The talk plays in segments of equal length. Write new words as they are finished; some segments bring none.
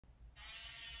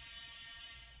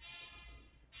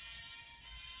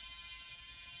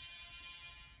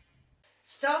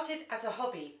Started as a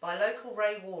hobby by local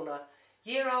Ray Warner,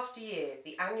 year after year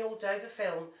the annual Dover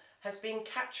Film has been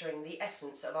capturing the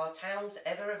essence of our town's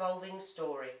ever-evolving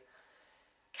story.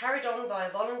 Carried on by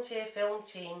a volunteer film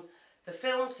team, the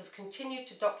films have continued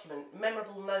to document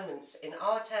memorable moments in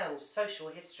our town's social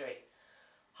history,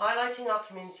 highlighting our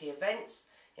community events,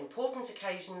 important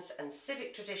occasions and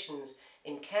civic traditions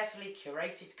in carefully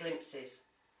curated glimpses.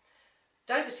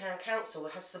 Dover Town Council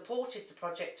has supported the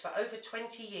project for over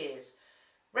 20 years,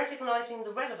 recognising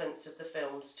the relevance of the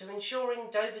films to ensuring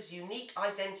Dover's unique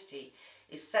identity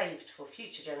is saved for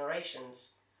future generations.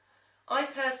 I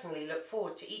personally look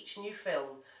forward to each new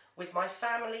film. With my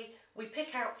family, we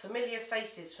pick out familiar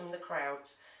faces from the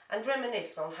crowds and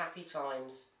reminisce on happy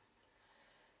times.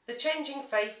 The changing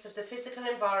face of the physical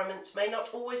environment may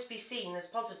not always be seen as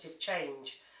positive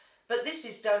change, but this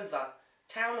is Dover,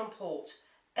 town and port,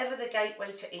 ever the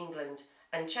gateway to England,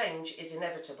 and change is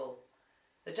inevitable.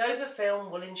 The Dover Film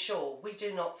will ensure we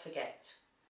do not forget.